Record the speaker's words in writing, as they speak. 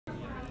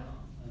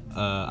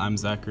I'm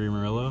Zachary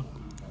Murillo,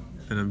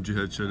 And I'm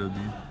Jihad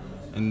Shadabi.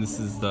 and this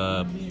is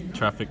the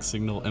traffic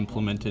signal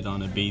implemented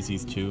on a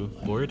BASIS 2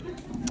 board.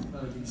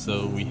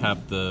 So we have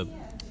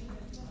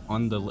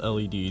on the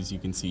LEDs you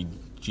can see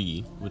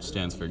G, which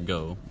stands for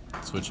go,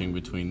 switching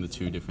between the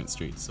two different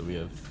streets. So we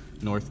have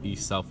north,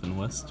 east, south, and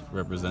west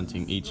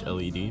representing each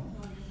LED,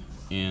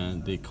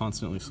 and they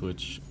constantly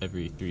switch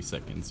every 3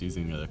 seconds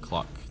using a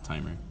clock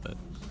timer. But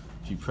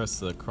if you press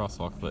the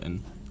crosswalk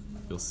button,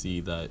 you'll see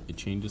that it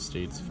changes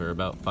states for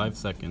about 5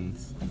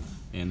 seconds,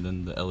 and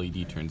then the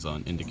LED turns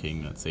on,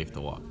 indicating that it's safe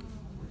to walk.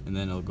 And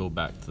then it'll go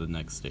back to the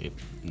next state,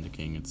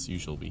 indicating its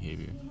usual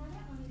behavior.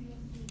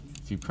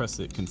 If you press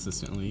it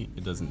consistently,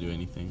 it doesn't do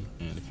anything,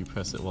 and if you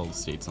press it while the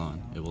state's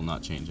on, it will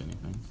not change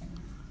anything.